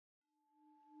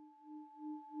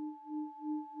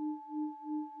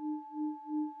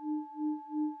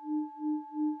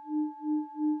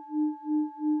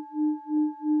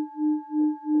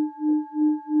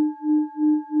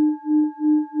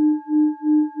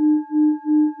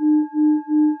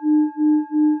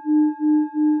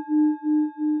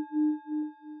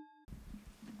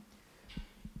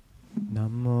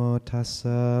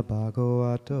tassa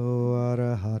bhagavato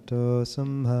arahato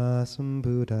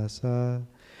sammasambuddhassa.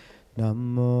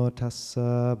 Namo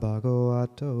tassa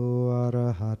bhagavato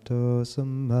arahato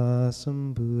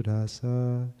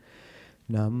sammasambuddhassa.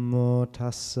 Namo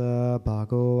tassa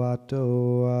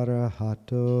bhagavato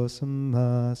arahato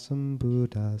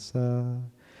sammasambuddhassa.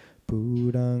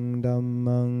 Buddhang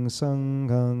dhammang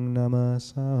sanghang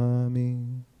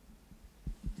namasami.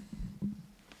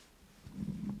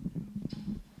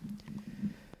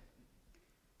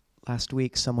 Last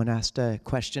week, someone asked a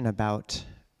question about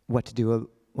what to do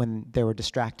when there were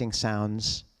distracting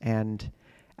sounds, and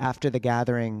after the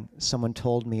gathering, someone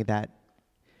told me that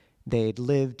they'd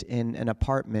lived in an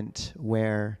apartment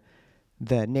where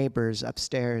the neighbors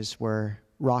upstairs were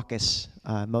raucous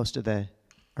some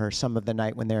of the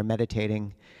night when they were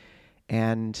meditating,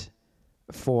 and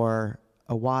for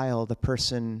a while the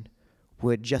person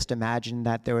would just imagine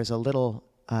that there was a little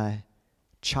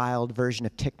child version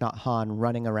of Thich Nhat Hanh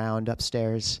running around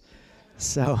upstairs.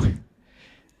 So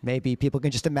maybe people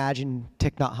can just imagine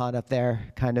Thich Nhat Hanh up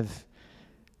there kind of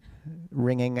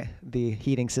ringing the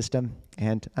heating system,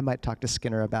 and I might talk to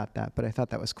Skinner about that, but I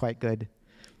thought that was quite good.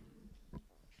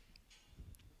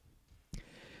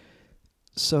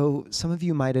 So some of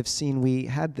you might have seen we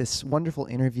had this wonderful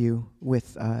interview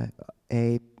with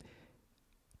a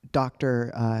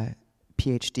doctor,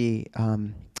 PhD,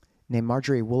 named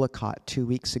Marjorie Woolacott 2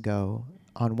 weeks ago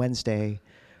on Wednesday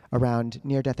around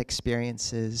near-death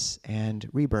experiences and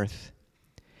rebirth.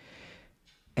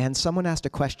 And someone asked a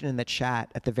question in the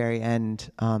chat at the very end,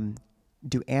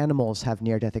 do animals have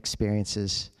near-death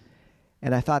experiences?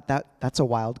 And I thought that's a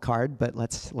wild card, but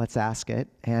let's ask it.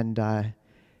 And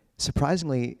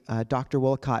surprisingly, Dr.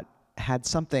 Woolacott had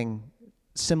something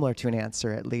similar to an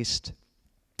answer, at least,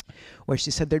 where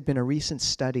she said there'd been a recent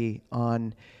study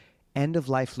on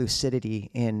end-of-life lucidity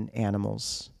in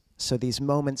animals. So these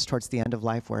moments towards the end of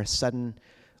life where a sudden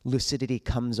lucidity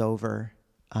comes over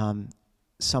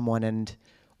someone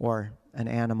or an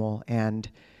animal, and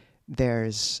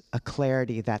there's a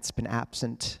clarity that's been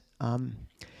absent. And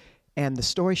the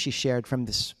story she shared from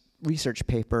this research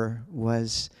paper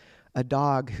was a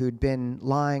dog who'd been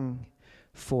lying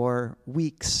for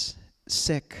weeks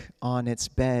sick on its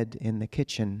bed in the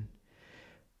kitchen,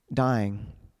 dying.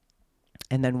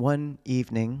 And then one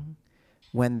evening,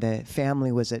 when the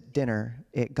family was at dinner,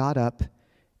 it got up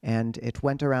and it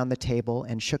went around the table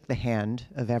and shook the hand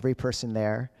of every person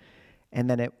there, and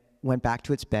then it went back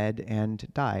to its bed and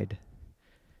died.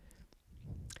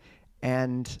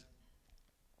 And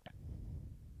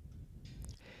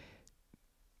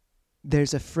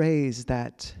there's a phrase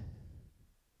that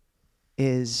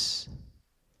is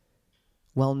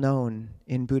well known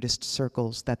in Buddhist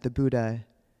circles that the Buddha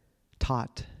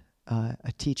taught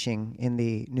a teaching in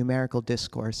the numerical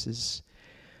discourses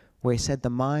where he said the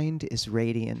mind is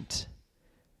radiant.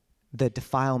 The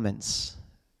defilements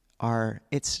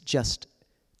it's just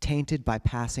tainted by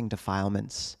passing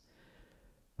defilements.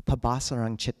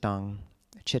 Pabasarang chittang.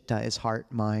 Chitta is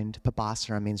heart, mind.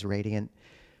 Pabasara means radiant.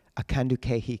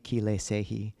 Akandukehi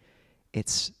kilesehi.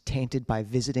 It's tainted by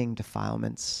visiting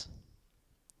defilements.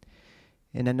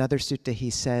 In another sutta he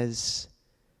says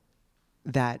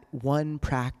that one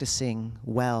practicing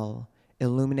well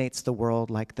illuminates the world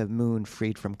like the moon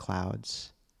freed from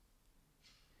clouds.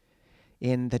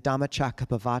 In the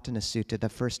Dhammacakkappavattana Sutta, the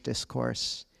first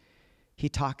discourse, he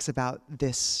talks about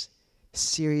this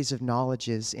series of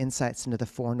knowledges, insights into the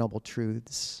Four Noble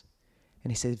Truths.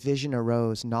 And he says, vision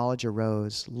arose, knowledge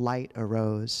arose, light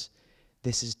arose.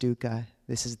 This is dukkha.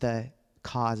 This is the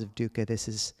cause of dukkha. This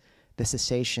is the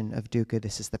cessation of dukkha.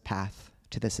 This is the path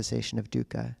to the cessation of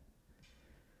dukkha.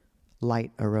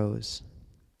 Light arose.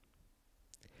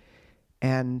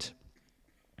 And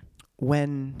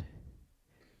when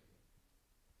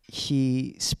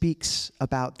he speaks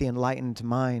about the enlightened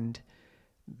mind,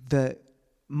 the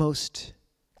most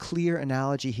clear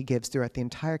analogy he gives throughout the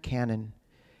entire canon,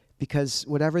 because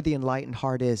whatever the enlightened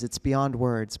heart is, it's beyond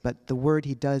words, but the word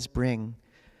he does bring,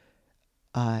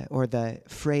 or the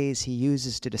phrase he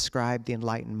uses to describe the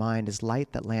enlightened mind, is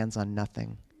light that lands on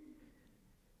nothing.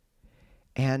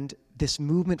 And this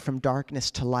movement from darkness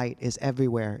to light is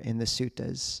everywhere in the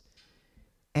suttas.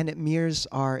 And it mirrors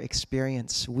our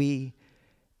experience. We,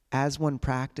 as one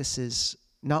practices,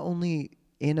 not only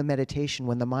in a meditation,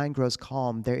 when the mind grows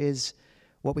calm, there is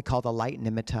what we call the light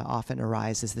nimitta often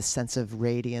arises, this sense of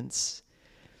radiance.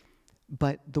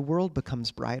 But the world becomes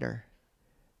brighter.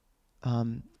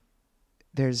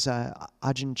 There's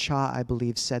Ajahn Chah, I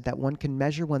believe, said that one can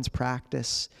measure one's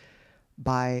practice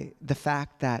by the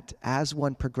fact that as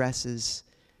one progresses,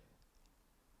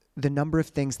 the number of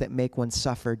things that make one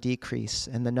suffer decrease,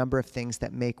 and the number of things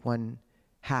that make one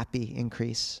happy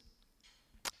increase.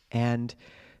 And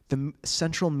the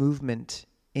central movement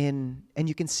and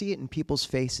you can see it in people's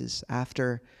faces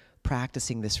after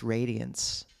practicing this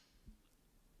radiance.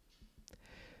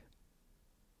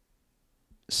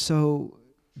 So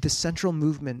the central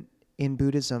movement in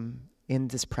Buddhism, in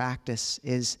this practice,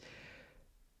 is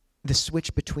the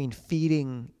switch between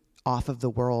feeding off of the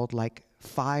world like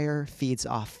fire feeds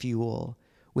off fuel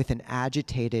with an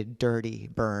agitated, dirty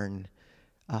burn,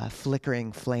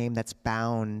 flickering flame that's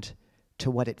bound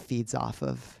to what it feeds off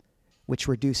of, which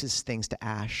reduces things to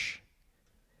ash,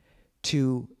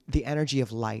 to the energy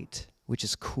of light, which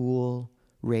is cool,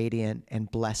 radiant,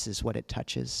 and blesses what it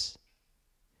touches.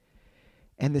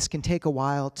 And this can take a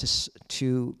while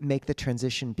to make the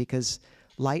transition because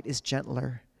light is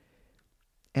gentler.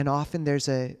 And often there's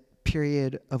a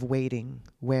period of waiting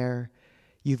where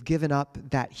you've given up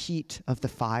that heat of the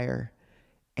fire,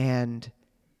 and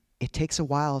it takes a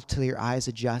while till your eyes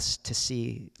adjust to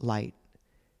see light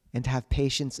and to have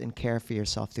patience and care for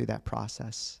yourself through that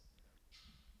process.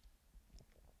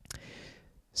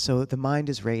 So the mind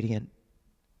is radiant,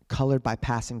 colored by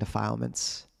passing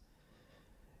defilements.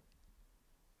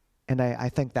 And I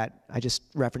think that I just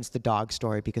referenced the dog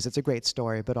story because it's a great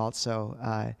story, but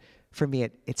also for me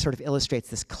it sort of illustrates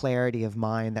this clarity of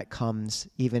mind that comes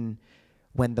even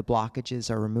when the blockages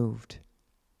are removed.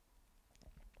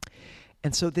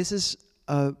 And so this is,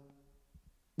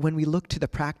 when we look to the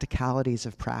practicalities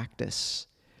of practice,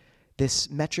 this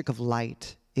metric of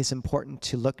light is important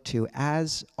to look to,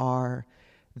 as are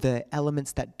the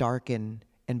elements that darken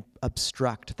and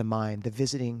obstruct the mind, the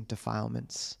visiting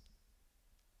defilements.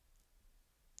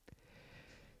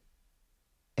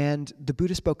 And the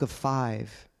Buddha spoke of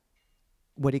 5,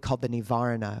 what he called the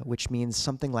nivarana, which means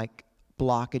something like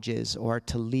blockages or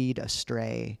to lead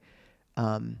astray,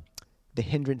 the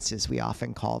hindrances we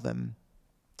often call them.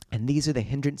 And these are the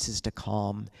hindrances to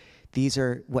calm. These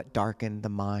are what darken the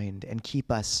mind and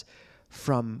keep us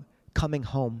from coming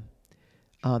home,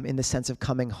 in the sense of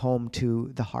coming home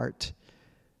to the heart,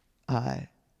 and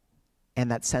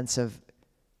that sense of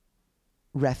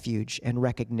refuge and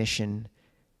recognition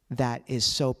that is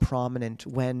so prominent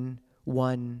when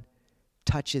one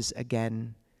touches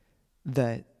again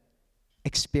the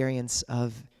experience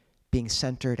of being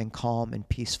centered and calm and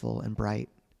peaceful and bright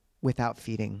without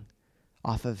feeding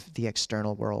off of the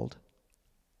external world.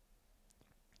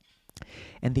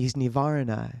 And these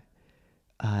nivarana,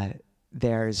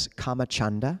 there's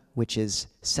kamachanda, which is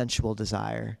sensual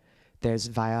desire. There's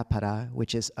vyapada,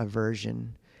 which is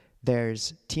aversion.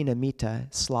 There's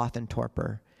tinamita, sloth and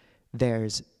torpor.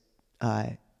 There's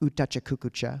uttacha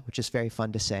kukucha, which is very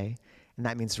fun to say, and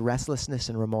that means restlessness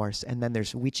and remorse. And then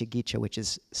there's vichikicha, which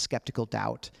is skeptical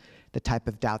doubt, the type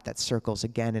of doubt that circles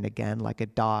again and again like a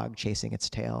dog chasing its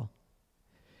tail.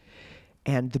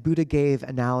 And the Buddha gave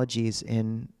analogies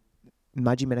in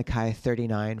Majjhima Nikaya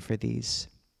 39 for these.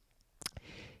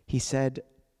 He said,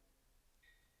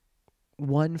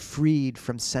 one freed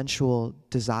from sensual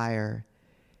desire,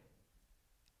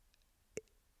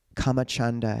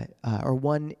 kamachanda, or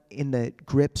one in the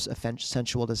grips of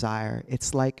sensual desire,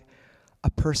 it's like a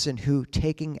person who's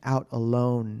taken out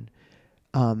alone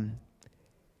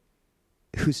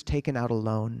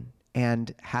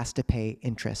and has to pay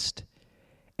interest.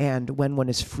 And when one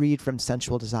is freed from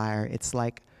sensual desire, it's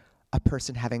like a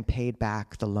person having paid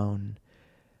back the loan.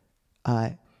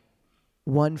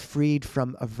 One freed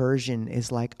from aversion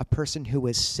is like a person who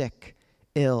is sick,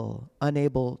 ill,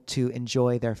 unable to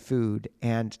enjoy their food,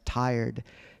 and tired,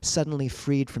 suddenly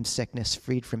freed from sickness,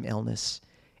 freed from illness.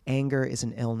 Anger is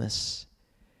an illness.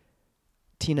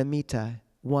 Tinamita,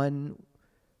 one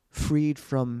freed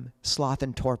from sloth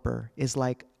and torpor, is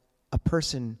like a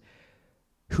person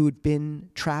who'd been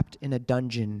trapped in a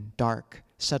dungeon, dark,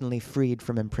 suddenly freed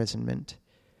from imprisonment.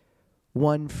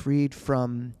 One freed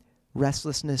from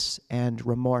restlessness and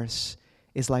remorse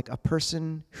is like a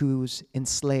person who's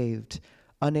enslaved,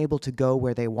 unable to go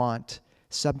where they want,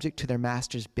 subject to their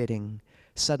master's bidding,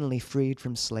 suddenly freed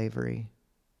from slavery.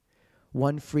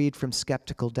 One freed from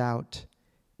skeptical doubt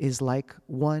is like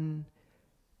one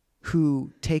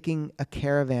who, taking a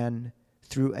caravan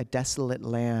through a desolate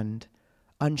land,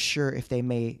 unsure if they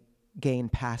may gain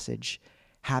passage,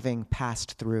 having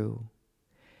passed through.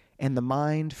 And the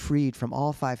mind freed from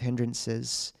all 5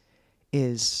 hindrances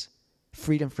is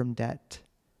freedom from debt,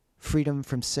 freedom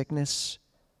from sickness,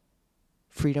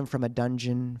 freedom from a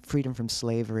dungeon, freedom from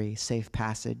slavery, safe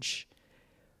passage.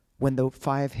 When the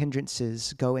 5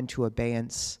 hindrances go into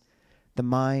abeyance, the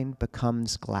mind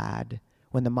becomes glad.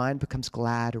 When the mind becomes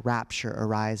glad, rapture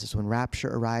arises. When rapture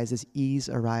arises, ease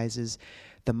arises.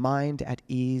 The mind at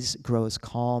ease grows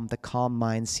calm. The calm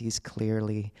mind sees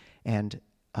clearly, and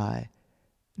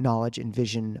knowledge and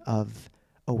vision of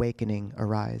awakening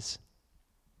arise.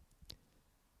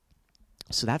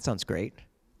 So that sounds great.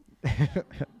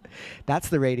 That's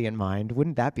the radiant mind.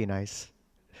 Wouldn't that be nice?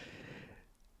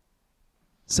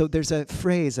 So there's a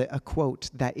phrase, a quote,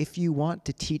 that if you want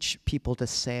to teach people to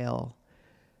sail,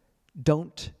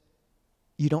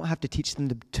 you don't have to teach them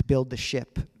to build the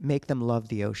ship. Make them love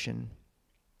the ocean.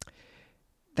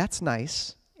 That's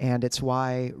nice, and it's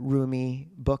why Rumi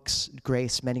books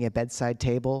grace many a bedside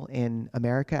table in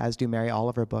America, as do Mary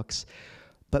Oliver books.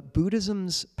 But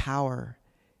Buddhism's power,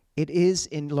 it is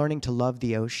in learning to love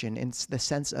the ocean. It's the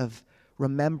sense of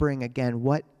remembering again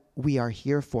what we are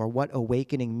here for, what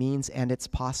awakening means and its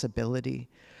possibility.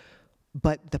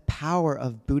 But the power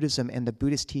of Buddhism and the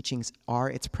Buddhist teachings are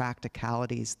its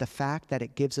practicalities, the fact that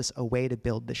it gives us a way to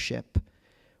build the ship.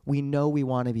 We know we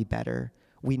want to be better.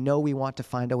 We know we want to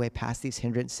find a way past these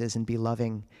hindrances and be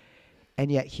loving.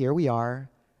 And yet here we are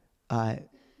at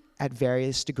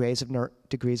various degrees of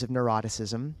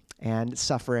neuroticism and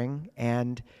suffering,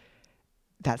 and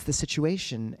that's the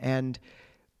situation. And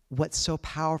what's so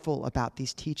powerful about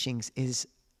these teachings is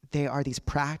they are these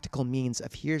practical means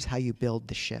of here's how you build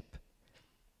the ship.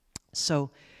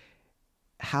 So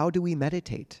how do we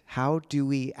meditate? How do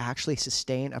we actually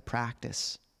sustain a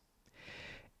practice?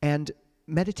 And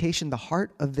meditation, the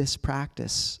heart of this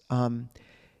practice,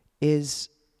 is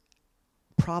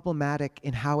problematic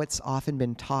in how it's often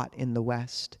been taught in the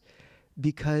West,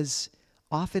 because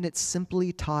often it's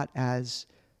simply taught as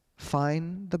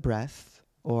find the breath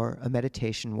or a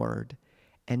meditation word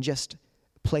and just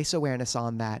place awareness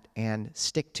on that and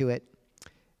stick to it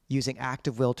using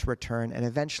active will to return, and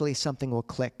eventually something will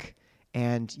click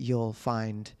and you'll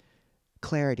find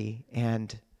clarity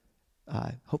and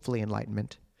hopefully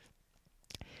enlightenment.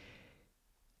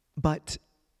 But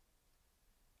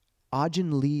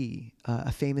Ajahn Lee,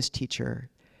 a famous teacher,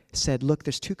 said, look,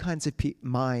 there's two kinds of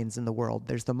minds in the world.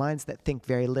 There's the minds that think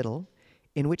very little,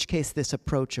 in which case this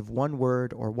approach of one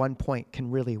word or one point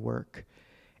can really work.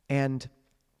 And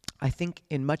I think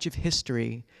in much of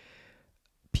history,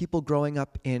 people growing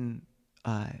up in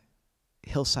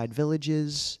hillside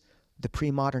villages, the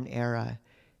pre-modern era,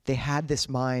 they had this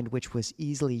mind which was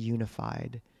easily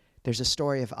unified. There's a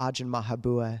story of Ajahn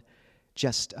Mahabua,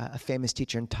 just a famous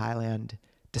teacher in Thailand,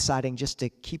 deciding just to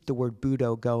keep the word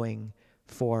Buddho going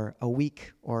for a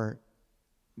week or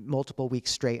multiple weeks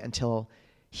straight until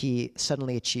he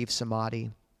suddenly achieved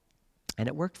Samādhi. And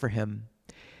it worked for him.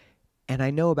 And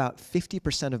I know about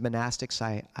 50% of monastics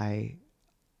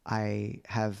I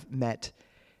have met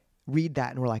read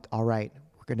that and we're like, all right,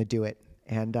 we're going to do it.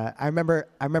 And I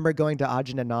remember going to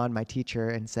Ajahn Anand, my teacher,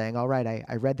 and saying, all right,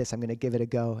 I read this, I'm going to give it a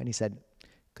go. And he said,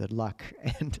 good luck.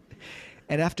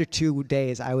 And after 2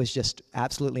 days, I was just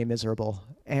absolutely miserable.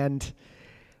 And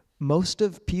most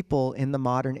of people in the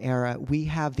modern era, we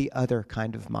have the other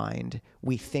kind of mind.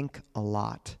 We think a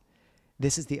lot.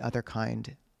 This is the other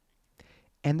kind.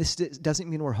 And this doesn't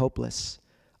mean we're hopeless.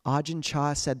 Ajahn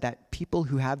Chah said that people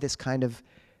who have this kind of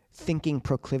thinking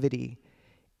proclivity,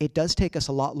 it does take us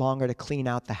a lot longer to clean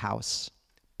out the house.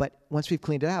 But once we've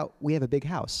cleaned it out, we have a big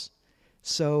house.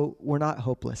 So we're not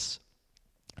hopeless.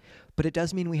 But it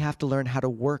does mean we have to learn how to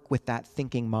work with that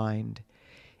thinking mind.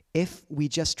 If we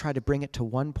just try to bring it to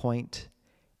one point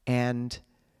and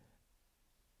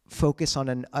focus on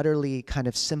an utterly kind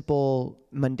of simple,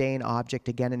 mundane object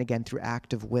again and again through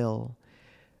active will,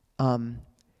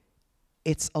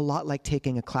 it's a lot like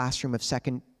taking a classroom of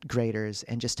second graders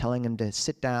and just telling them to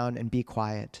sit down and be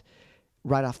quiet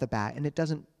right off the bat, and it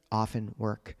doesn't often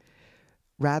work.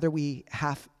 Rather, we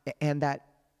have, and that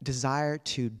desire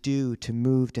to do, to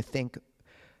move, to think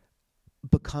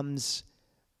becomes,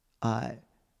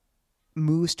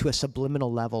 moves to a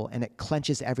subliminal level, and it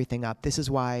clenches everything up. This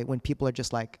is why when people are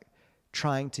just like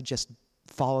trying to just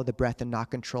follow the breath and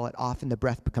not control it, often the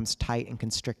breath becomes tight and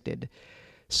constricted.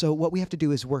 So what we have to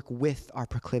do is work with our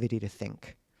proclivity to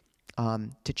think,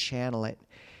 to channel it.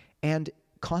 And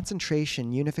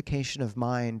concentration, unification of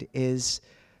mind is,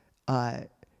 the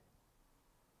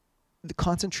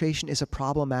concentration is a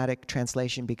problematic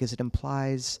translation because it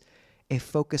implies a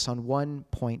focus on one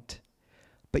point.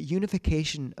 But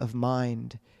unification of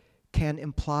mind can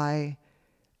imply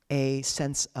a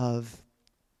sense of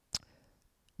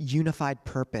unified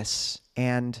purpose,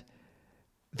 and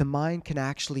the mind can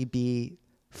actually be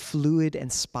fluid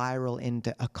and spiral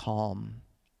into a calm.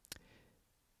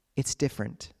 It's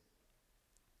different.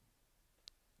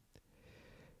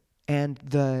 And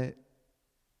the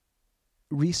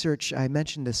research, I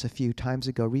mentioned this a few times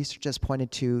ago, research has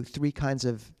pointed to three kinds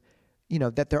of,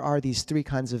 that there are these three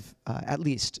kinds of, at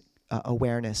least,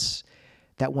 awareness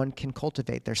that one can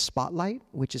cultivate. There's spotlight,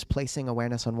 which is placing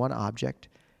awareness on one object.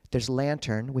 There's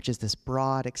lantern, which is this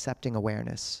broad accepting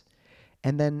awareness.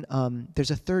 And then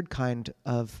there's a third kind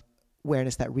of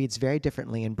awareness that reads very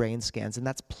differently in brain scans, and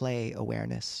that's play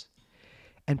awareness.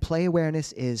 And play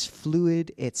awareness is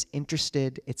fluid, it's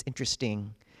interested, it's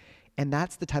interesting. And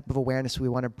that's the type of awareness we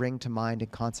want to bring to mind in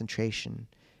concentration,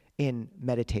 in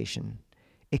meditation.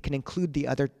 It can include the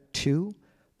other two,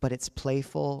 but it's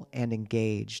playful and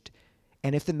engaged.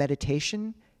 And if the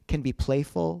meditation can be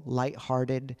playful,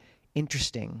 lighthearted,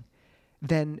 interesting,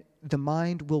 then the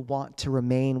mind will want to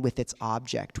remain with its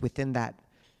object within that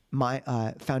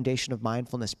foundation of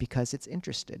mindfulness because it's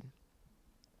interested.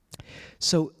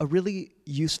 So a really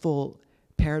useful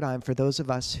paradigm for those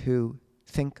of us who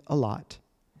think a lot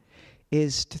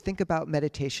is to think about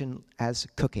meditation as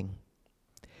cooking.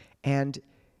 And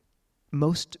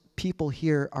most people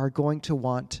here are going to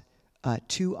want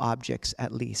two objects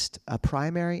at least, a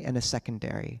primary and a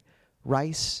secondary,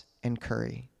 rice and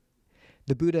curry.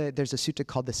 The Buddha, there's a sutta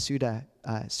called the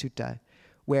Sutta,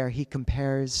 where he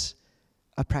compares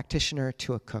a practitioner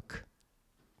to a cook.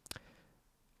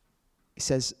 He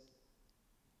says,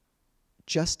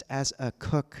 just as a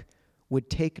cook would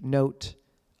take note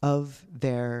of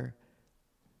their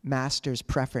master's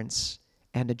preference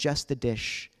and adjust the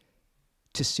dish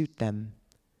to suit them,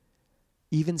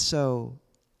 even so,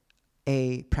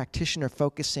 a practitioner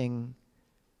focusing,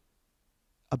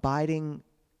 abiding,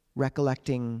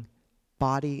 recollecting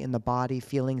body in the body,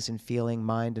 feelings and feeling,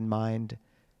 mind and mind,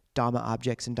 Dhamma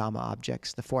objects and Dhamma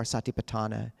objects, the four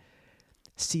satipatthana,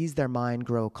 sees their mind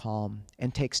grow calm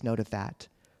and takes note of that.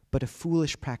 But a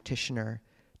foolish practitioner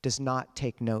does not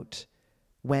take note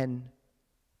when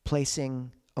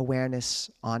placing awareness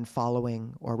on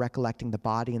following or recollecting the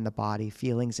body in the body,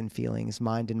 feelings and feelings,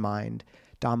 mind and mind,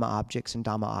 Dhamma objects and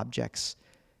Dhamma objects.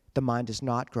 The mind does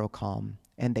not grow calm,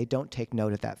 and they don't take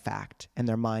note of that fact, and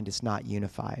their mind is not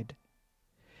unified.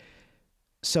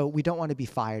 So we don't want to be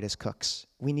fired as cooks.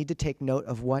 We need to take note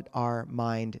of what our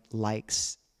mind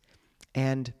likes.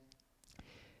 And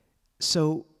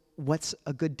so what's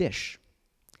a good dish?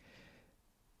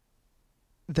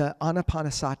 The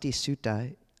Anapanasati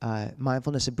Sutta,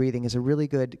 mindfulness of breathing, is a really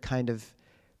good kind of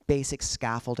basic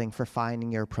scaffolding for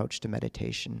finding your approach to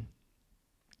meditation.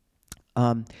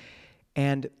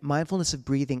 And mindfulness of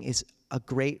breathing is a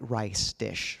great rice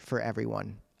dish for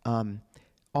everyone,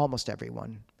 almost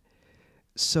everyone.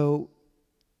 So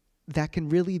that can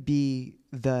really be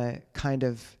the kind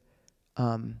of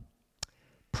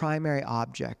primary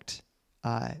object,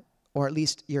 or at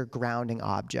least your grounding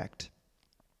object.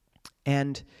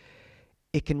 And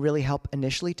it can really help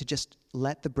initially to just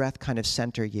let the breath kind of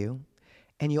center you.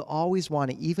 And you'll always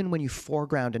want to, even when you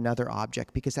foreground another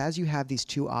object, because as you have these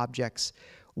two objects,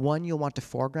 one you'll want to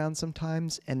foreground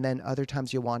sometimes, and then other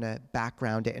times you'll want to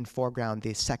background it and foreground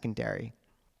the secondary.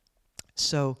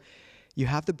 So you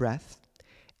have the breath,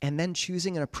 and then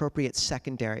choosing an appropriate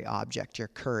secondary object, your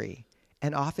curry.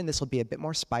 And often this will be a bit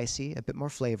more spicy, a bit more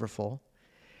flavorful,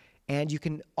 and you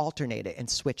can alternate it and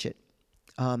switch it.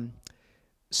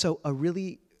 So a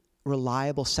really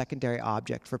reliable secondary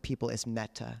object for people is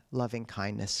metta, loving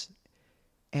kindness.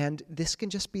 And this can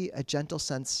just be a gentle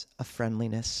sense of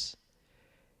friendliness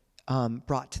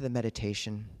brought to the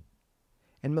meditation.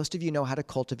 And most of you know how to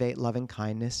cultivate loving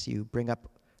kindness. You bring up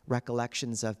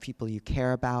recollections of people you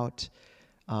care about,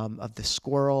 of the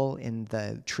squirrel in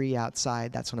the tree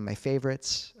outside. That's one of my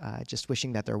favorites. Just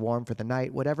wishing that they're warm for the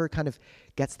night. Whatever kind of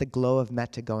gets the glow of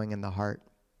metta going in the heart.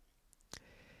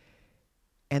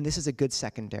 And this is a good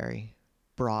secondary,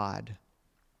 broad.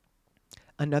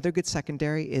 Another good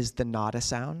secondary is the nada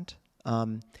sound.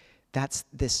 That's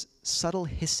this subtle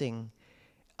hissing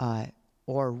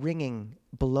or ringing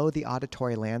below the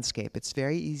auditory landscape. It's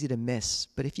very easy to miss,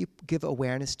 but if you give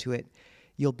awareness to it,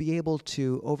 you'll be able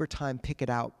to, over time, pick it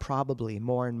out probably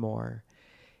more and more.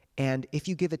 And if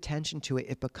you give attention to it,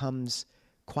 it becomes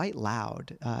quite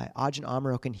loud. Ajahn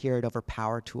Amaro can hear it over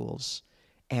power tools,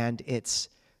 and it's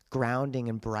grounding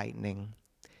and brightening.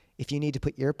 If you need to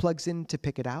put earplugs in to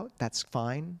pick it out, that's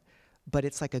fine, but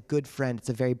it's like a good friend. It's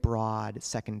a very broad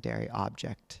secondary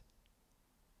object.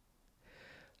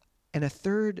 And a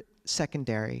third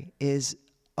secondary is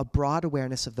a broad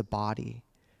awareness of the body.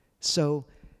 So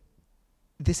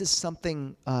this is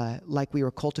something like we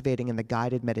were cultivating in the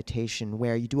guided meditation,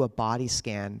 where you do a body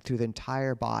scan through the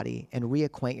entire body and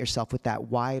reacquaint yourself with that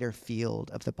wider field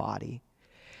of the body.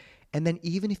 And then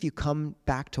even if you come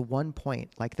back to one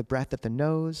point, like the breath at the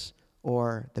nose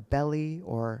or the belly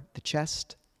or the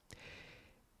chest.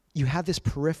 You have this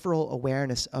peripheral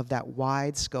awareness of that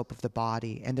wide scope of the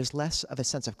body, and there's less of a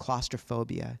sense of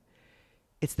claustrophobia.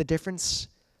 It's the difference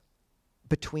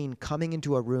between coming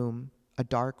into a room, a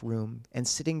dark room, and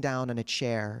sitting down on a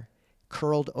chair,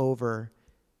 curled over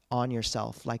on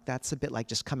yourself. Like that's a bit like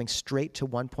just coming straight to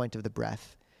one point of the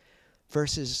breath,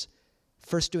 versus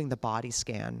first doing the body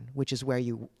scan, which is where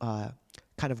you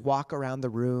kind of walk around the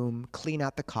room, clean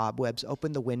out the cobwebs,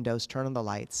 open the windows, turn on the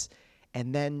lights,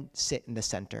 and then sit in the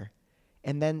center.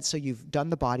 And then, so you've done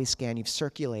the body scan, you've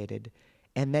circulated,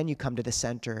 and then you come to the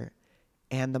center,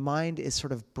 and the mind is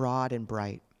sort of broad and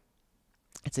bright.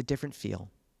 It's a different feel.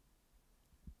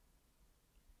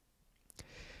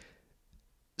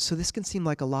 So this can seem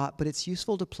like a lot, but it's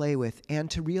useful to play with and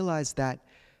to realize that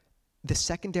the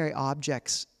secondary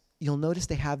objects, you'll notice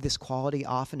they have this quality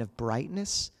often of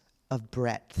brightness, of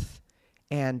breadth,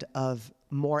 and of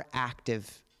more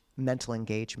active mental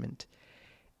engagement.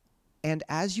 And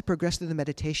as you progress through the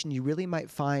meditation, you really might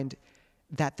find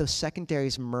that those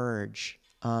secondaries merge.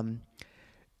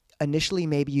 Initially,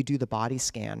 maybe you do the body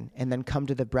scan and then come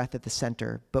to the breath at the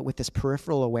center, but with this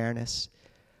peripheral awareness.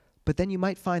 But then you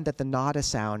might find that the nada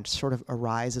sound sort of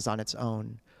arises on its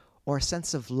own, or a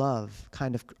sense of love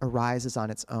kind of arises on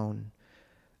its own.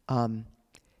 And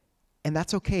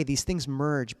that's okay. These things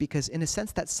merge because, in a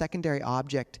sense, that secondary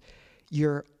object,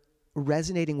 you're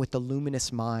resonating with the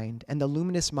luminous mind. And the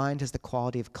luminous mind has the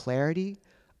quality of clarity,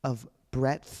 of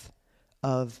breadth,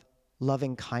 of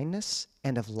loving kindness,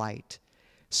 and of light.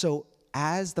 So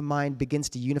as the mind begins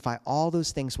to unify, all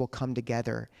those things will come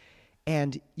together.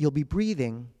 And you'll be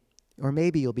breathing, or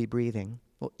maybe you'll be breathing.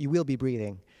 Well, you will be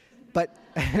breathing, but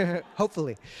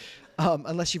hopefully,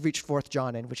 unless you've reached fourth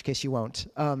jhana, in which case you won't.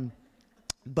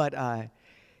 But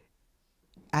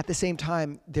at the same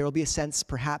time, there will be a sense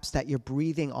perhaps that you're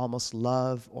breathing almost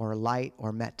love or light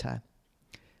or metta.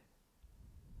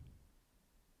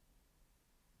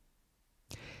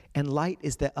 And light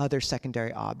is the other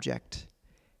secondary object.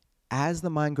 As the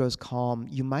mind grows calm,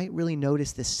 you might really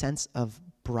notice this sense of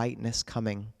brightness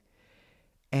coming.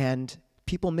 And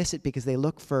people miss it because they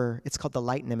look for, it's called the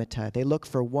Lighten metta. They look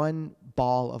for one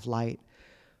ball of light.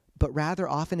 But rather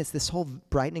often it's this whole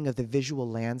brightening of the visual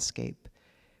landscape.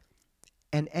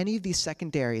 And any of these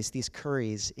secondaries, these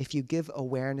curries, if you give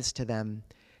awareness to them,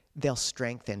 they'll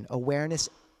strengthen. Awareness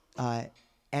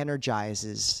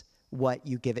energizes what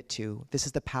you give it to. This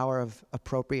is the power of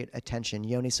appropriate attention.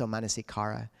 Yoniso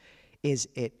manasikara is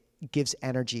it gives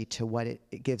energy to what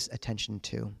it gives attention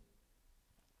to.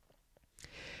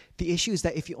 The issue is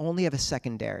that if you only have a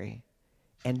secondary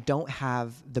and don't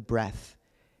have the breath,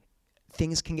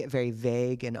 things can get very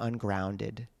vague and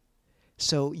ungrounded.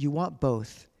 So you want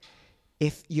both.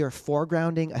 If you're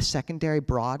foregrounding a secondary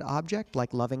broad object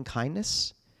like loving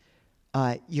kindness,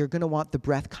 you're going to want the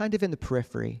breath kind of in the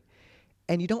periphery.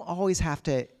 And you don't always have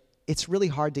to, it's really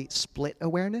hard to split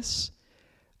awareness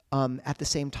at the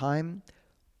same time.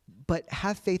 But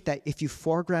have faith that if you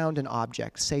foreground an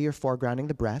object, say you're foregrounding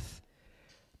the breath,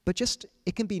 but just,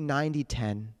 it can be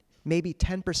 90-10, maybe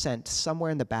 10% somewhere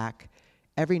in the back.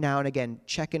 Every now and again,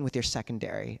 check in with your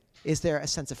secondary. Is there a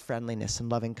sense of friendliness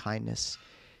and loving kindness?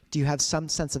 Do you have some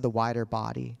sense of the wider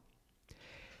body?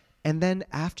 And then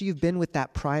after you've been with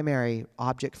that primary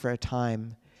object for a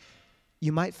time,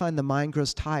 you might find the mind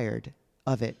grows tired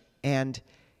of it. And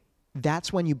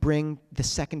that's when you bring the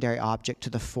secondary object to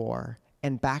the fore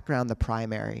and background the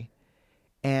primary.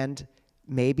 And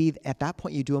maybe at that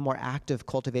point you do a more active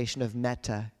cultivation of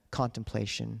metta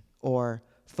contemplation, or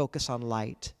focus on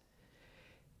light,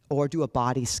 or do a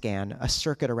body scan, a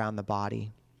circuit around the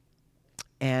body.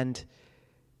 And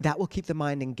that will keep the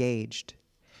mind engaged.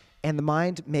 And the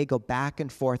mind may go back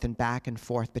and forth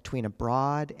between a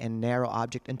broad and narrow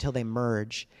object until they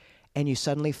merge. And you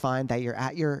suddenly find that you're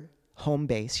at your home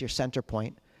base, your center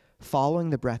point, following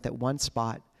the breath at one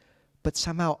spot, but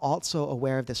somehow also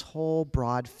aware of this whole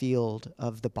broad field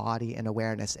of the body and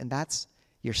awareness. And that's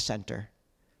your center.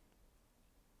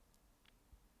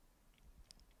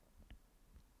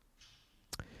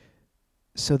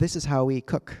 So this is how we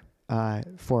cook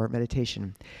for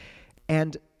meditation.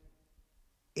 And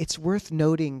it's worth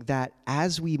noting that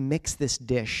as we mix this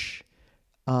dish,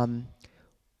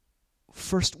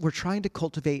 first we're trying to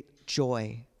cultivate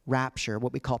joy, rapture,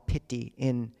 what we call piti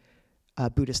in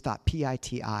Buddhist thought,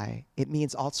 P-I-T-I. It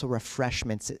means also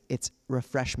refreshments. It's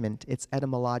refreshment. It's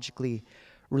etymologically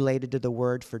related to the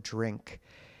word for drink.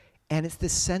 And it's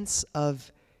this sense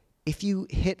of, if you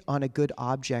hit on a good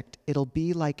object, it'll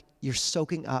be like you're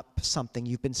soaking up something.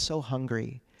 You've been so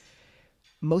hungry.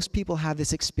 Most people have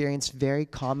this experience very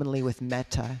commonly with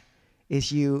metta,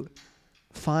 is you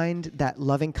find that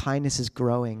loving kindness is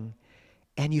growing,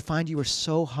 and you find you are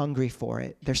so hungry for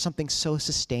it. There's something so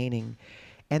sustaining.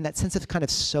 And that sense of kind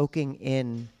of soaking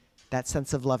in that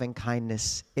sense of loving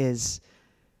kindness is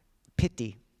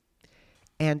piti.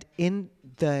 And in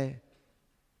the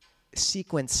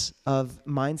sequence of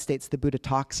mind states the Buddha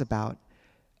talks about,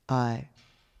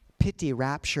 piti,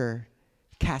 rapture,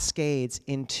 cascades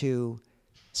into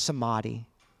Samādhi,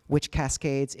 which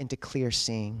cascades into clear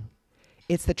seeing.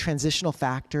 It's the transitional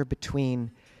factor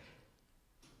between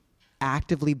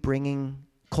actively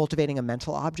cultivating a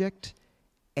mental object,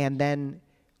 and then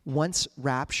once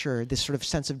rapture, this sort of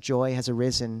sense of joy has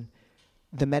arisen,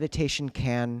 the meditation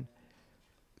can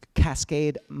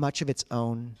cascade much of its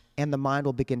own, and the mind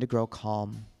will begin to grow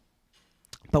calm.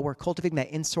 But we're cultivating that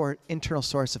internal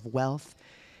source of wealth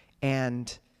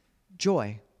and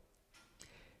joy.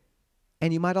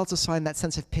 And you might also find that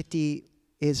sense of piti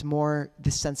is more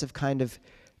this sense of kind of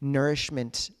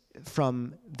nourishment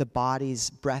from the body's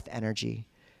breath energy.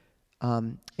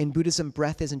 In Buddhism,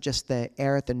 breath isn't just the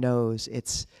air at the nose,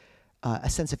 it's a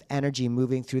sense of energy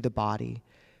moving through the body.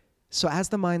 So as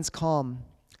the mind's calm,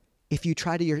 if you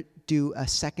try to do a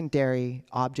secondary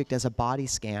object as a body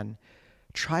scan,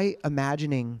 try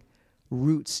imagining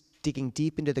roots digging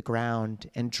deep into the ground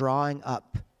and drawing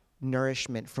up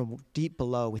nourishment from deep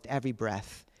below with every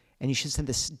breath. And you should send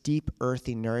this deep,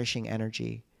 earthy, nourishing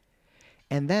energy.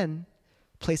 And then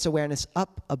place awareness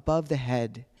up above the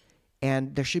head,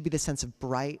 and there should be this sense of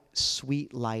bright,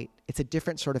 sweet light. It's a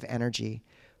different sort of energy,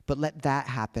 but let that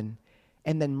happen.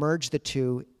 And then merge the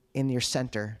two in your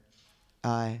center,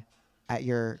 at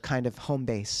your kind of home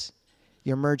base.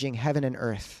 You're merging heaven and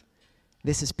earth.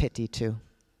 This is piti too.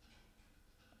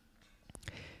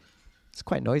 It's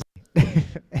quite noisy.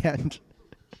 And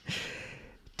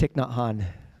Thich Nhat Hanh.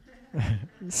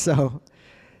 So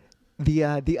the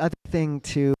other thing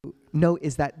to note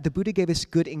is that the Buddha gave us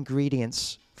good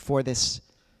ingredients for this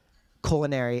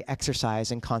culinary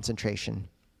exercise and concentration.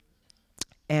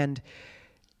 And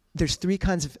there's 3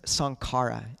 kinds of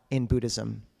sankhara in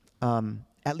Buddhism,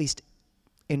 at least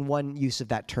in one use of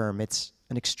that term. It's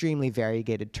an extremely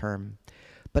variegated term.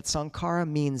 But sankhara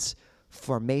means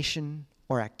formation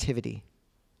or activity.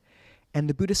 And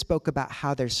the Buddha spoke about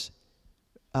how there's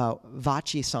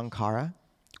vachi sankhara,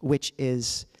 which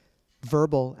is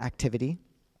verbal activity,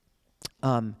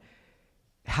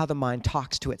 how the mind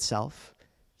talks to itself.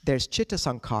 There's chitta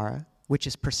sankhara, which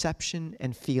is perception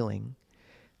and feeling,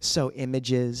 so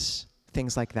images,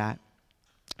 things like that.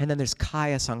 And then there's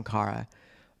kaya sankhara,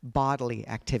 bodily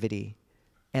activity,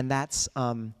 and that's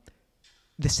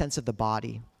the sense of the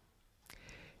body.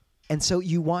 And so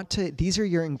you want to, these are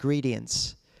your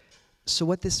ingredients. So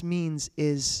what this means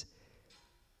is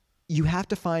you have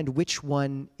to find which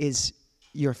one is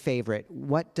your favorite.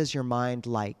 What does your mind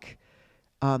like?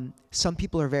 Some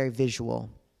people are very visual.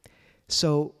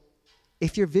 So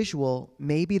if you're visual,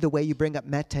 maybe the way you bring up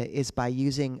metta is by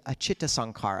using a chitta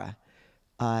sankhara,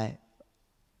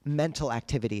 mental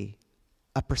activity,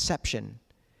 a perception,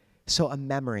 so a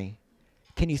memory.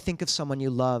 Can you think of someone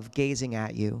you love gazing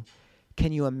at you?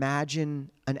 Can you imagine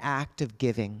an act of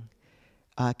giving?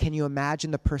 Can you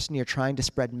imagine the person you're trying to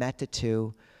spread metta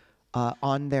to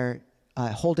on their,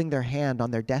 holding their hand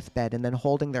on their deathbed and then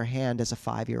holding their hand as a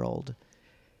 5-year-old?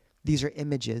 These are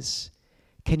images.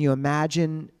 Can you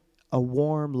imagine a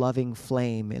warm, loving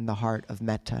flame in the heart of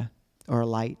metta or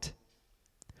light?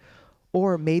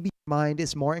 Or maybe your mind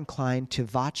is more inclined to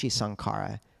vachi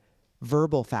sankhara,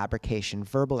 verbal fabrication,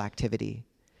 verbal activity.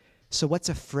 So what's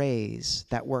a phrase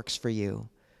that works for you?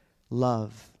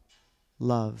 Love,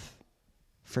 love,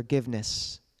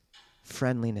 forgiveness,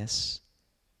 friendliness.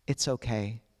 It's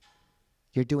okay.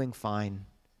 You're doing fine.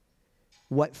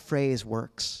 What phrase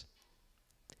works?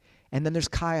 And then there's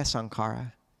kaya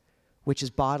sankhara, which is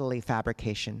bodily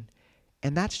fabrication.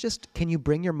 And that's just, can you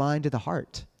bring your mind to the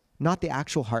heart? Not the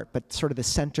actual heart, but sort of the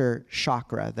center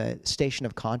chakra, the station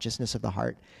of consciousness of the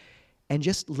heart. And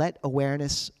just let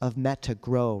awareness of metta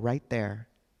grow right there.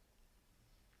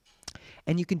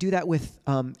 And you can do that with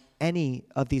any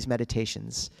of these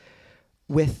meditations.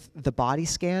 With the body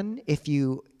scan, if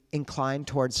you incline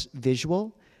towards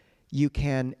visual, you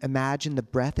can imagine the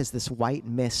breath as this white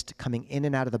mist coming in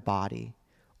and out of the body,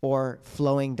 or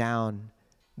flowing down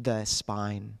the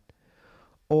spine.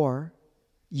 Or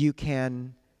you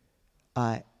can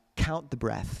count the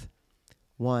breath.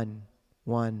 1,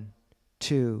 1,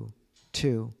 2,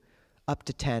 2, up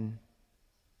to 10,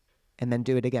 and then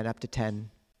do it again up to 10.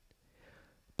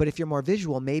 But if you're more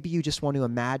visual, maybe you just want to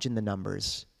imagine the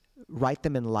numbers. Write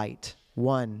them in light.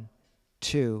 1,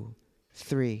 2,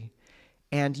 3.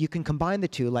 And you can combine the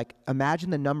two, like imagine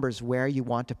the numbers where you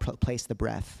want to place the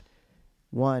breath.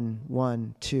 1,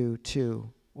 1, 2, 2,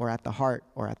 or at the heart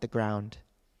or at the ground.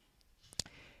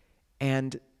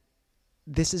 And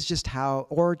this is just how,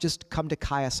 or just come to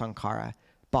Kaya Sankara,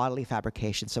 bodily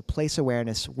fabrication. So place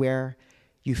awareness where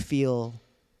you feel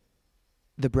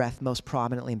the breath most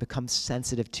prominently and become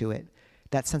sensitive to it.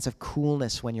 That sense of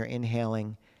coolness when you're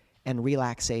inhaling and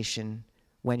relaxation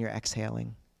when you're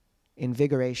exhaling.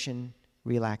 Invigoration,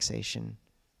 relaxation.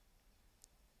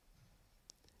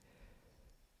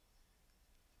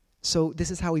 So this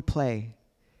is how we play.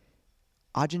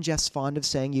 Ajahn Jeff's fond of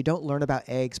saying, you don't learn about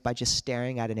eggs by just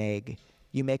staring at an egg.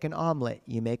 You make an omelet,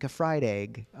 you make a fried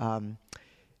egg,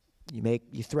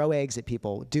 you throw eggs at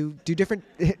people, do different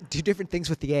things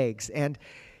with the eggs. And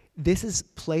this is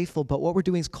playful, but what we're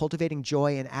doing is cultivating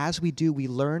joy, and as we do, we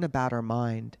learn about our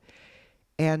mind.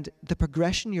 And the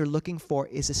progression you're looking for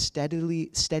is a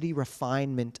steady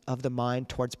refinement of the mind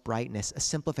towards brightness, a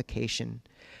simplification.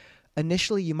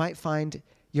 Initially, you might find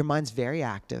your mind's very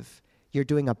active. You're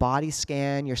doing a body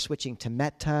scan, you're switching to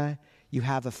metta, you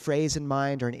have a phrase in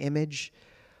mind or an image,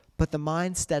 but the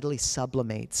mind steadily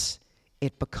sublimates.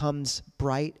 It becomes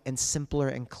bright and simpler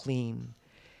and clean.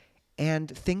 And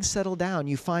things settle down.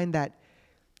 You find that,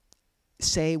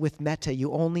 say with metta,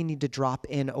 you only need to drop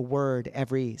in a word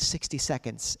every 60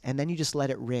 seconds, and then you just let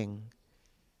it ring.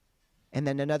 And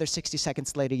then another 60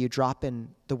 seconds later, you drop in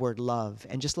the word love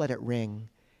and just let it ring.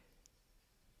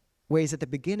 Whereas at the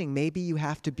beginning, maybe you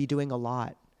have to be doing a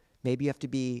lot. Maybe you have to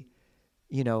be,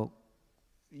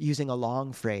 using a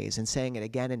long phrase and saying it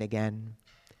again and again.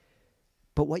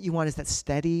 But what you want is that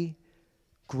steady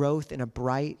growth in a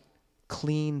bright,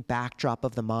 clean backdrop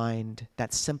of the mind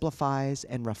that simplifies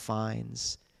and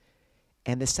refines.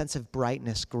 And this sense of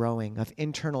brightness growing, of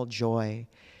internal joy.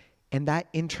 And that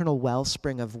internal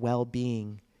wellspring of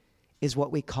well-being is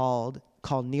what we call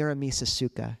niramisa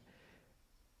sukha,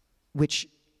 which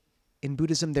in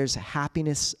Buddhism there's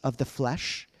happiness of the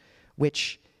flesh,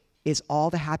 which is all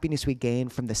the happiness we gain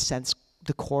from the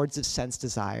chords of sense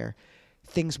desire,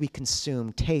 things we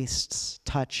consume, tastes,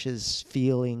 touches,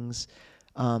 feelings,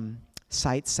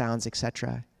 sights, sounds,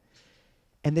 etc.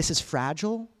 And this is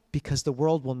fragile because the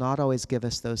world will not always give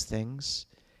us those things,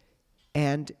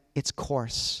 and it's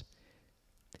coarse.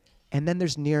 And then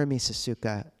there's niramisa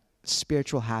sukha,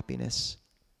 spiritual happiness.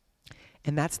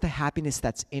 And that's the happiness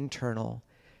that's internal,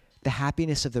 the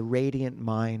happiness of the radiant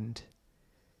mind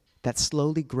that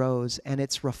slowly grows, and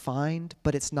it's refined,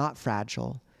 but it's not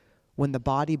fragile. When the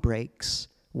body breaks,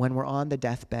 when we're on the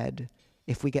deathbed,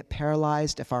 if we get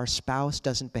paralyzed, if our spouse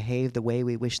doesn't behave the way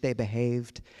we wish they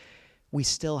behaved, we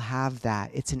still have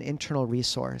that. It's an internal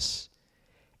resource.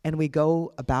 And we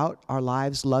go about our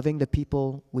lives loving the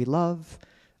people we love,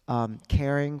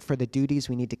 caring for the duties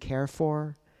we need to care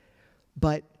for.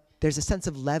 But there's a sense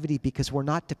of levity because we're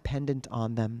not dependent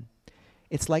on them.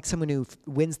 It's like someone who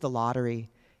wins the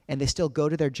lottery and they still go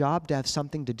to their job to have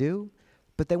something to do,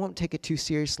 but they won't take it too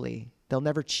seriously. They'll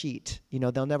never cheat.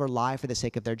 They'll never lie for the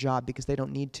sake of their job because they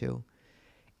don't need to.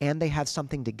 And they have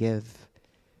something to give.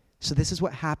 So this is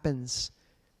what happens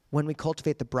when we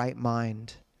cultivate the bright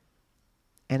mind.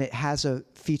 And it has a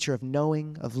feature of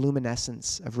knowing, of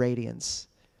luminescence, of radiance.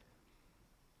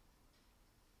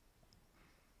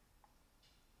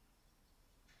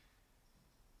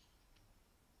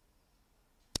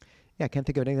 Yeah, I can't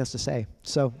think of anything else to say.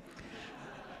 So,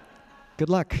 good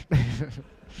luck.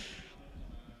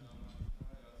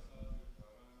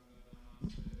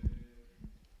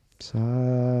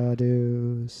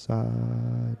 Sadhu,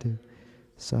 sadhu,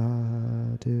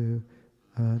 sadhu,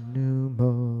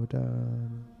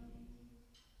 anumodam.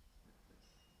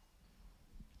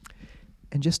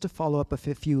 And just to follow up a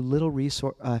few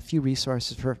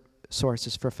resources for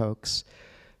folks,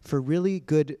 for really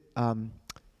good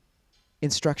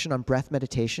instruction on breath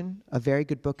meditation, a very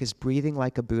good book is Breathing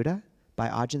Like a Buddha by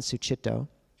Ajahn Sucitto.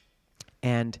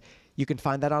 And you can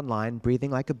find that online, Breathing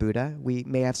Like a Buddha. We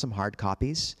may have some hard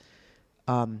copies.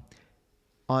 On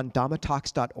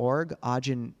dhammatalks.org,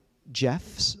 Ajahn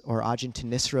Jeff's or Ajahn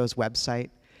Nisabho's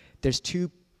website, there's two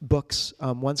books.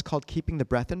 One's called Keeping the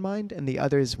Breath in Mind, and the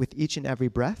other is With Each and Every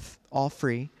Breath, all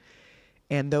free.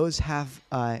 And those have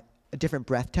different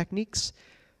breath techniques.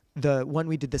 The one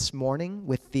we did this morning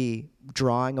with the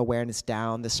drawing awareness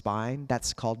down the spine,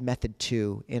 that's called Method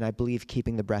 2 in, I believe,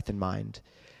 Keeping the Breath in Mind.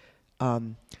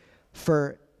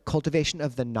 For cultivation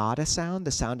of the nada sound,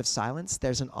 the sound of silence,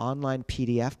 there's an online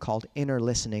PDF called Inner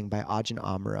Listening by Ajahn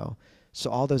Amaro. So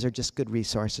all those are just good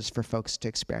resources for folks to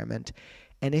experiment.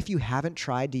 And if you haven't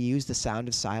tried to use the sound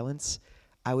of silence,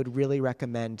 I would really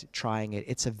recommend trying it.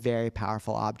 It's a very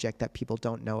powerful object that people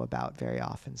don't know about very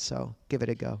often, so give it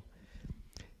a go.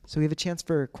 So we have a chance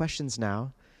for questions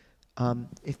now.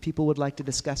 If people would like to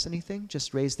discuss anything,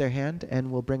 just raise their hand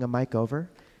and we'll bring a mic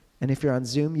over. And if you're on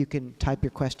Zoom, you can type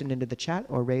your question into the chat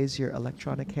or raise your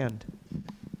electronic hand.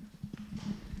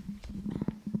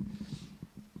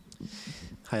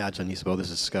 Hi, Ajahn Nisabho.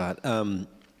 This is Scott.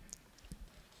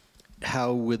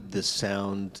 How would the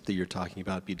sound that you're talking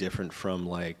about be different from,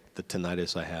 like, the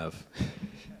tinnitus I have?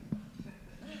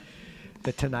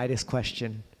 The tinnitus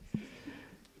question.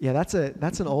 Yeah, that's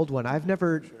an old one. I've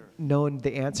never known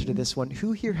the answer to this one.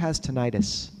 Who here has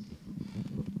tinnitus?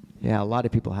 Yeah, a lot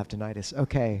of people have tinnitus.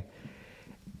 Okay.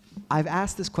 I've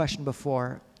asked this question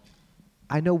before.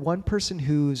 I know one person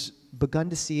who's begun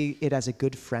to see it as a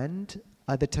good friend.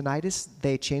 The tinnitus,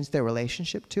 they changed their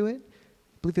relationship to it.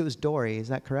 I believe it was Dory, is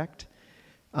that correct?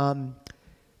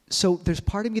 So there's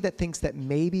part of me that thinks that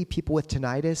maybe people with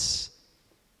tinnitus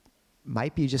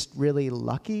might be just really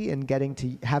lucky in getting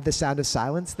to have the sound of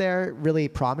silence there really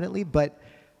prominently, but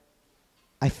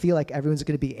I feel like everyone's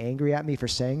going to be angry at me for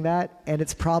saying that, and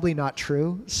it's probably not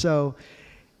true. So,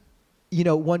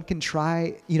 one can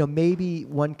try, maybe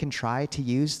one can try to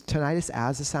use tinnitus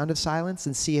as a sound of silence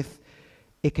and see if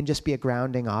it can just be a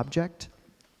grounding object.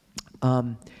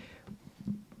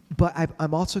 But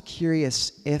I'm also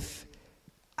curious if,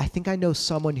 I think I know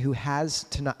someone who had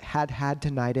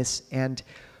tinnitus and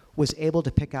was able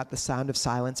to pick out the sound of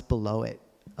silence below it.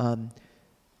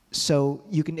 So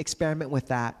you can experiment with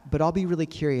that, but I'll be really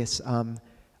curious.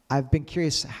 I've been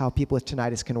curious how people with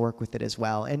tinnitus can work with it as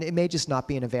well. And it may just not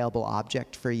be an available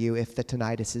object for you if the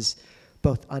tinnitus is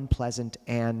both unpleasant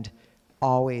and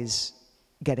always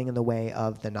getting in the way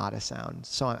of the nada sound.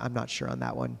 So I'm not sure on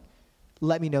that one.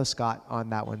 Let me know, Scott,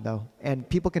 on that one, though. And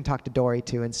people can talk to Dory,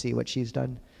 too, and see what she's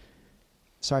done.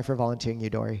 Sorry for volunteering you,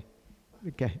 Dory.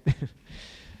 Okay.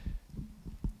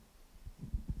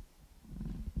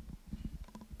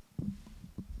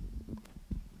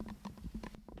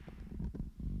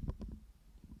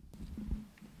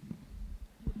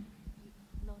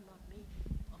 No, not me.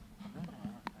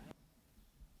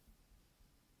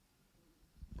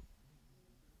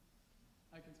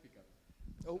 I can speak up.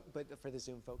 Oh, but for the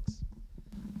Zoom folks.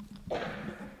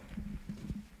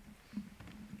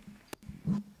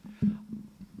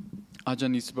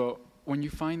 Ajahn Nisabho, when you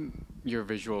find your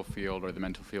visual field or the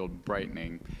mental field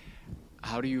brightening,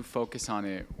 how do you focus on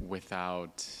it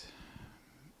without,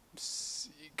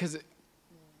 because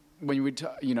when we,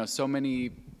 so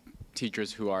many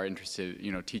teachers who are interested,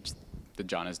 teach the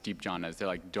jhanas, deep jhanas, they're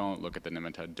like, don't look at the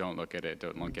nimitta, don't look at it,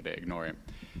 ignore it.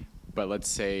 But let's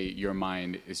say your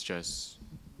mind is just,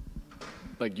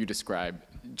 like you described,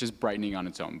 just brightening on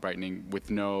its own, brightening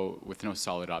with no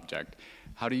solid object.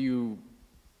 How do you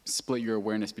split your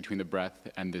awareness between the breath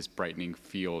and this brightening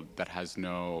field that has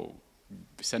no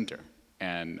center?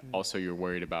 And also you're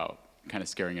worried about kind of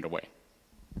scaring it away.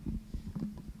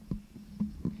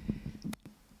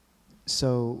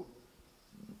 So,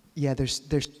 yeah,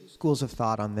 there's schools of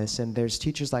thought on this, and there's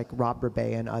teachers like Rob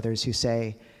Burbea and others who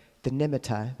say the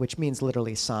nimitta, which means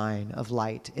literally sign of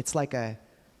light, it's like a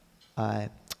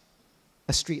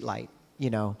street light,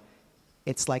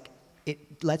 It's like,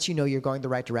 it lets you know you're going the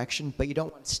right direction, but you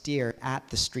don't want to steer at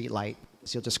the street light,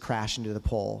 so you'll just crash into the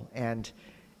pole, and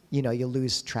you'll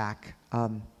lose track.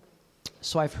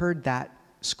 So I've heard that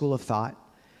school of thought,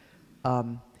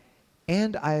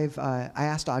 and I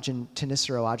asked Ajahn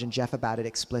Nisabho, Ajahn Jeff, about it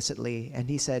explicitly, and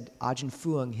he said Ajahn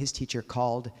Fuang, his teacher,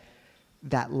 called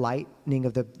that lightening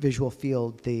of the visual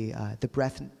field the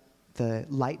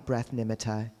light breath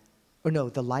nimitta, or no,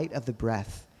 the light of the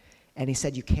breath, and he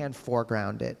said you can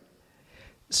foreground it.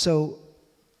 So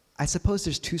I suppose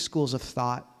there's two schools of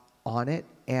thought on it,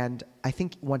 and I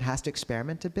think one has to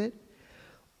experiment a bit.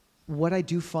 What I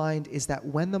do find is that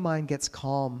when the mind gets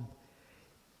calm,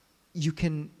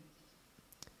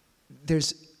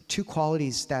 there's two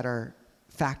qualities that are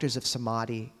factors of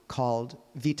samadhi called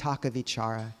vitaka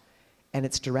vichara, and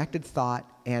it's directed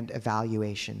thought and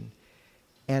evaluation.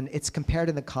 And it's compared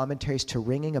in the commentaries to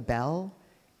ringing a bell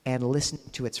and listening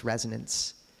to its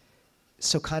resonance.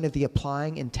 So kind of the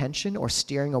applying intention or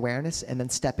steering awareness and then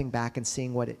stepping back and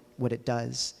seeing what it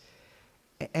does.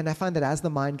 And I find that as the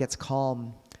mind gets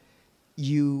calm,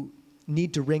 you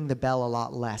need to ring the bell a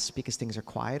lot less because things are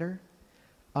quieter.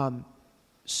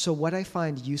 So what I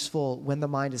find useful when the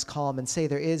mind is calm, and say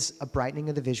there is a brightening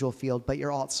of the visual field, but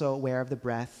you're also aware of the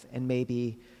breath, and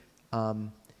maybe,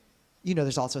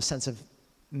 there's also a sense of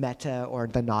metta or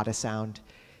the nada sound,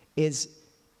 is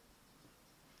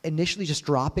initially just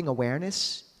dropping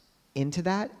awareness into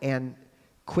that and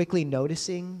quickly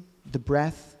noticing the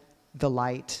breath, the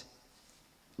light,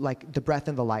 like the breath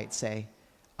and the light, say,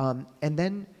 and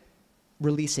then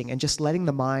releasing and just letting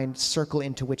the mind circle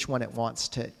into which one it wants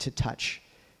to touch.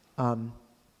 And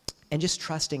just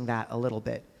trusting that a little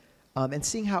bit. And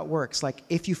seeing how it works. Like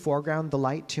if you foreground the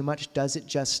light too much, does it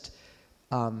just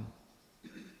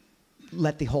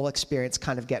let the whole experience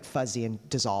kind of get fuzzy and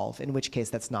dissolve, in which case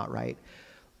that's not right.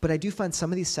 But I do find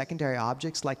some of these secondary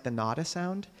objects, like the nada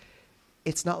sound,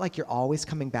 it's not like you're always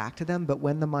coming back to them, but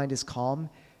when the mind is calm,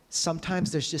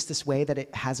 sometimes there's just this way that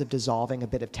it has of dissolving a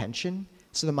bit of tension.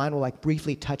 So the mind will like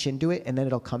briefly touch into it, and then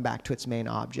it'll come back to its main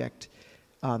object.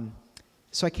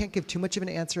 So I can't give too much of an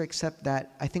answer, except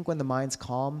that I think when the mind's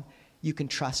calm, you can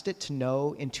trust it to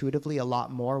know intuitively a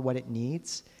lot more what it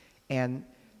needs. And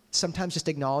sometimes just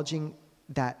acknowledging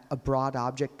that a broad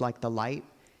object like the light,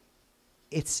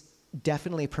 it's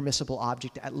definitely a permissible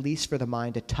object, at least for the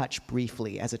mind to touch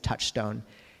briefly as a touchstone.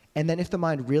 And then if the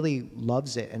mind really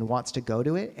loves it and wants to go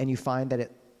to it, and you find that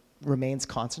it remains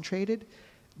concentrated,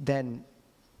 then,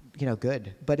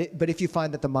 good. But if you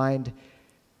find that the mind,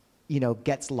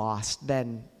 gets lost,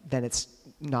 then it's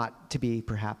not to be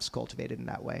perhaps cultivated in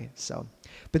that way. So,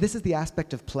 but this is the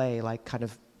aspect of play, like kind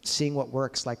of seeing what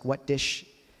works, like what dish,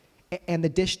 and the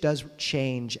dish does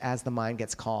change as the mind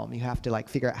gets calm. You have to like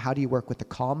figure out, how do you work with the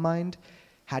calm mind?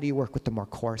 How do you work with the more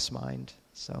coarse mind?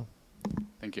 So.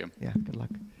 Thank you. Yeah, good luck.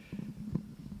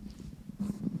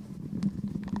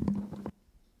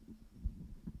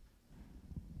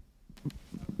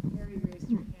 Mary raised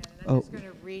her hand, and I'm just going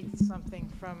to read something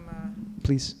from...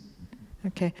 Please.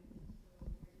 Okay.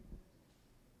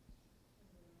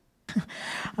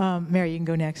 Mary, you can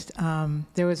go next.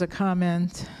 There was a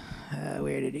comment,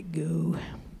 where did it go?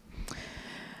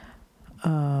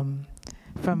 From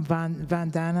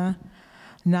Vandana.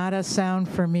 Nada sound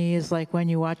for me is like when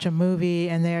you watch a movie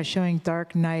and they are showing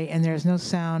dark night and there's no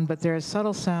sound, but there is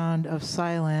subtle sound of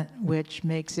silent, which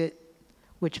makes it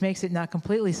not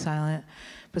completely silent,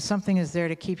 but something is there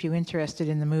to keep you interested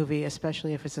in the movie,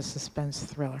 especially if it's a suspense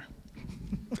thriller.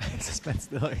 Suspense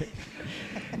thriller.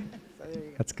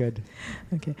 That's good.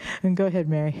 Okay, and go ahead,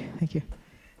 Mary. Thank you.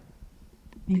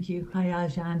 Thank you. Hi,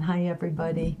 Ajahn. Hi,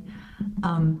 everybody.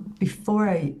 Before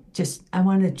I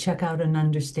want to check out an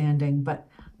understanding, but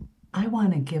I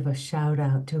want to give a shout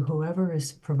out to whoever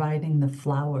is providing the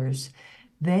flowers.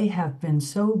 They have been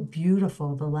so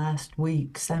beautiful the last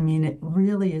weeks. I mean, it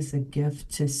really is a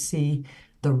gift to see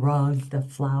the rug, the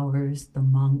flowers, the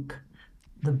monk,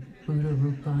 the Buddha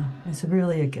Rupa. It's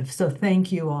really a gift. So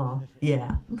thank you all.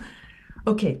 Yeah.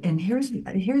 Okay, and here's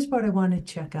what I want to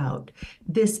check out.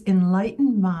 This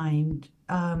enlightened mind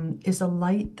is a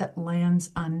light that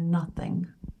lands on nothing.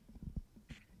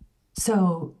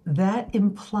 So that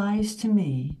implies to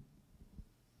me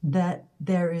that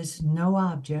there is no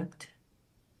object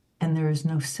and there is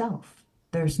no self.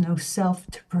 There's no self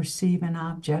to perceive an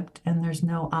object, and there's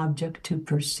no object to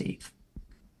perceive.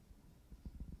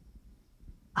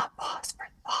 A pause for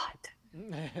thought.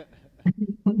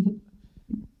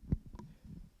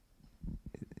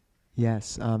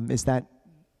 Yes.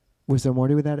 Was there more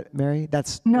to that, Mary?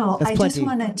 No, that's I plenty. just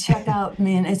want to check out,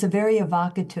 it's a very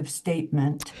evocative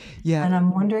statement. Yeah. And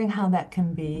I'm wondering how that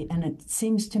can be. And it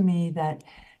seems to me that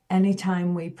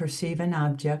anytime we perceive an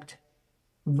object,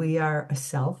 we are a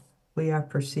self, we are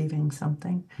perceiving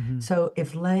something. Mm-hmm. So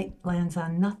if light lands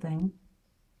on nothing,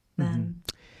 then...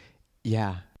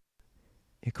 Yeah.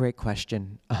 A great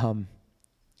question.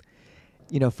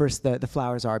 First, the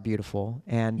flowers are beautiful.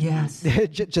 And yes.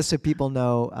 just so people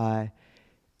know,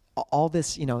 all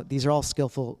this, these are all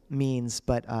skillful means,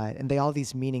 but and they all have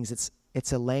these meanings.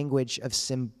 It's a language of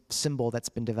symbol that's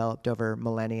been developed over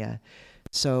millennia.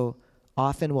 So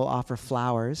often we'll offer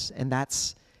flowers, and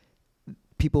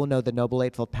people know the Noble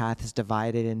Eightfold Path is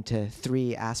divided into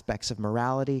 3 aspects of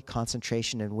morality,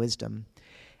 concentration, and wisdom.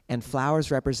 And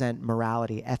flowers represent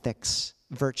morality, ethics,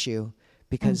 virtue,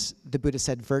 because the Buddha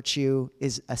said virtue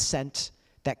is a scent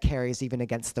that carries even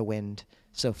against the wind.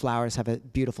 So flowers have a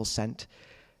beautiful scent.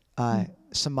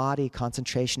 Samādhi,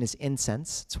 concentration, is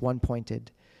incense. It's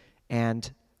one-pointed.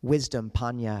 And wisdom,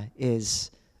 panya,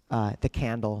 is the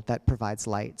candle that provides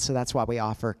light. So that's why we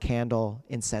offer candle,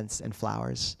 incense, and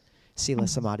flowers. Sila,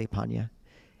 Samādhi, panya.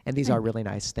 And these are really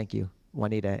nice. Thank you,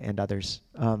 Juanita and others.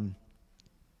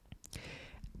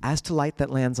 As to light that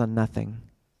lands on nothing,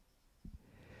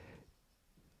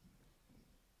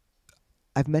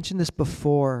 I've mentioned this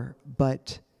before,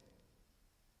 but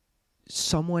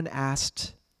someone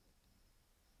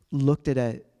looked at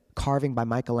a carving by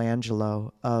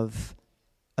Michelangelo of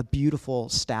a beautiful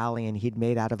stallion he'd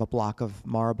made out of a block of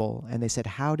marble, and they said,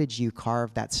 how did you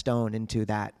carve that stone into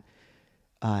that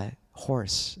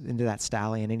horse, into that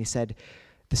stallion. And he said,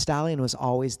 the stallion was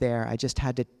always there. I just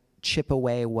had to chip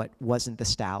away what wasn't the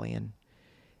stallion.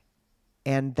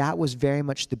 And that was very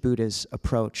much the Buddha's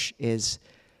approach, is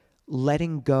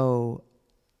letting go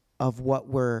of what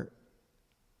we're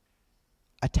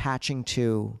attaching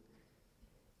to.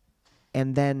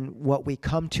 And then what we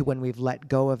come to when we've let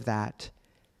go of that,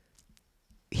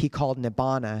 he called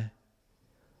nibbana.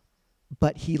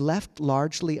 But he left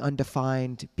largely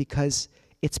undefined because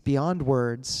it's beyond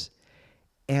words.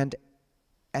 And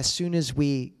as soon as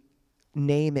we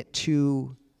name it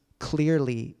too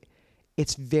clearly,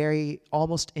 it's very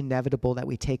almost inevitable that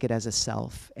we take it as a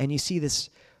self. And you see this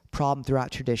problem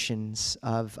throughout traditions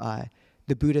of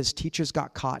the Buddha's teachers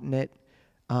got caught in it.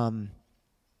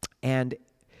 And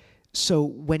so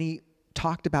when he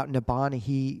talked about nibbana,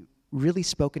 he really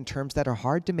spoke in terms that are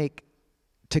hard to make,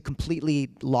 to completely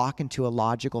lock into a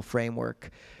logical framework.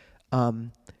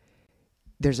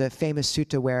 There's a famous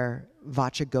sutta where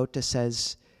Vacchagotta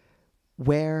says,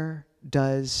 where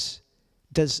does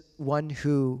one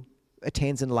who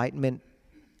attains enlightenment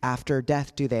after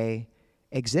death, do they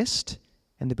exist?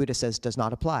 And the Buddha says, does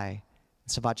not apply.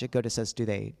 So Vacchagotta says, do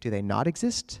they not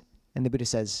exist? And the Buddha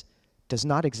says, does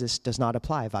not exist, does not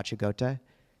apply, Vacchagotta.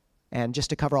 And just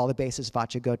to cover all the bases,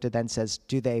 Vacchagotta then says,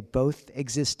 do they both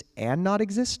exist and not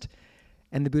exist?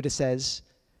 And the Buddha says,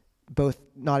 both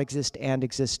not exist and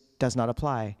exist does not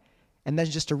apply. And then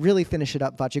just to really finish it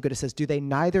up, Vacchagotta says, do they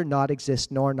neither not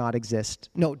exist nor not exist?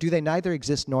 No, do they neither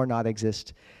exist nor not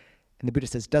exist? And the Buddha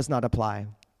says, does not apply.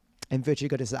 And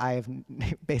Vacchagotta says, I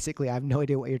have no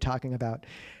idea what you're talking about.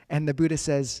 And the Buddha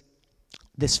says,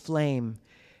 this flame,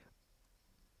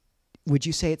 would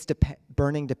you say it's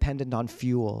burning dependent on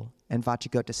fuel? And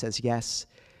Vacchagotta says, yes.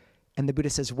 And the Buddha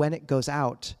says, when it goes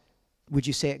out, would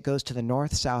you say it goes to the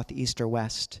north, south, east, or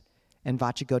west? And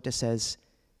Vacchagotta says,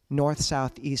 north,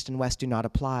 south, east, and west do not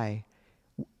apply.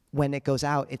 When it goes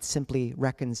out, it's simply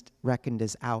reckoned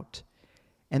as out.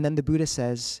 And then the Buddha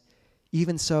says,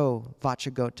 even so,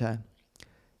 Vacchagotta,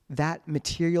 that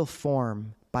material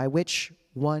form by which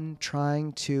one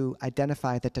trying to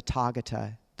identify the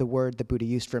Tathagata, the word the Buddha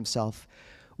used for himself,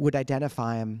 would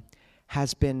identify him,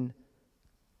 has been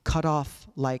cut off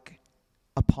like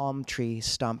a palm tree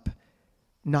stump,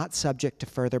 not subject to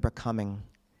further becoming.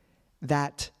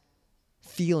 That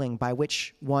feeling by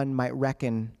which one might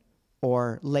reckon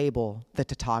or label the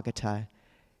Tathagata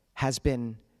has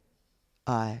been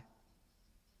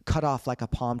cut off like a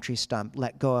palm tree stump,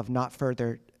 let go of, not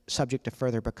further subject to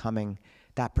further becoming.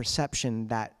 That perception,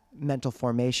 that mental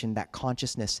formation, that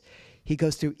consciousness. He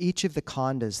goes through each of the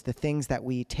khandhas, the things that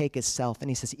we take as self, and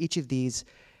he says each of these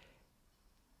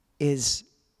is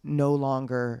no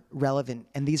longer relevant,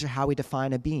 and these are how we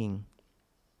define a being.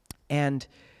 And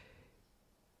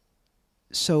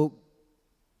so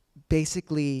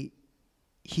basically,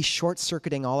 he's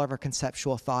short-circuiting all of our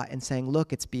conceptual thought and saying,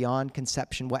 look, it's beyond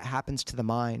conception, what happens to the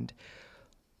mind,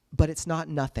 but it's not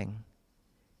nothing.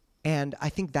 And I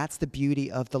think that's the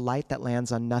beauty of the light that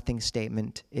lands on nothing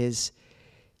statement is,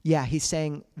 yeah, he's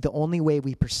saying the only way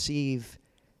we perceive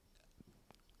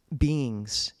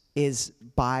beings is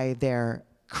by their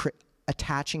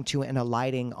attaching to and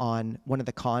alighting on one of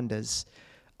the khandhas,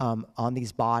 on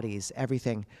these bodies,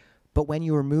 everything. But when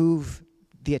you remove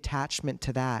the attachment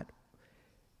to that,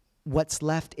 what's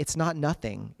left, it's not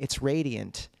nothing. It's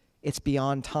radiant. It's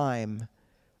beyond time,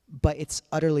 but it's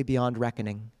utterly beyond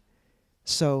reckoning.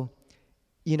 So,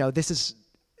 you know, this is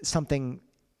something,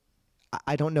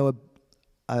 I don't know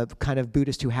a kind of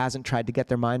Buddhist who hasn't tried to get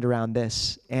their mind around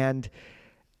this. And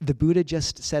the Buddha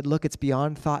just said, look, it's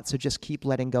beyond thought, so just keep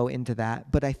letting go into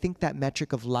that. But I think that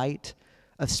metric of light,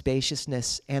 of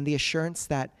spaciousness, and the assurance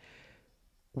that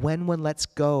when one lets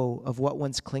go of what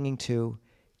one's clinging to,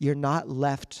 you're not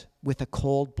left with a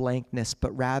cold blankness,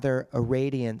 but rather a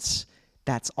radiance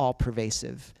that's all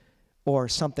pervasive, or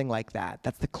something like that.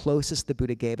 That's the closest the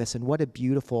Buddha gave us, and what a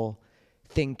beautiful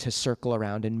thing to circle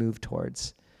around and move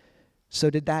towards. So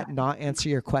did that not answer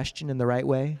your question in the right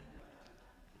way?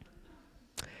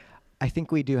 I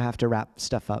think we do have to wrap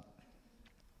stuff up.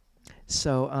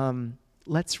 So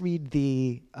let's read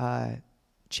the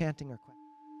chanting or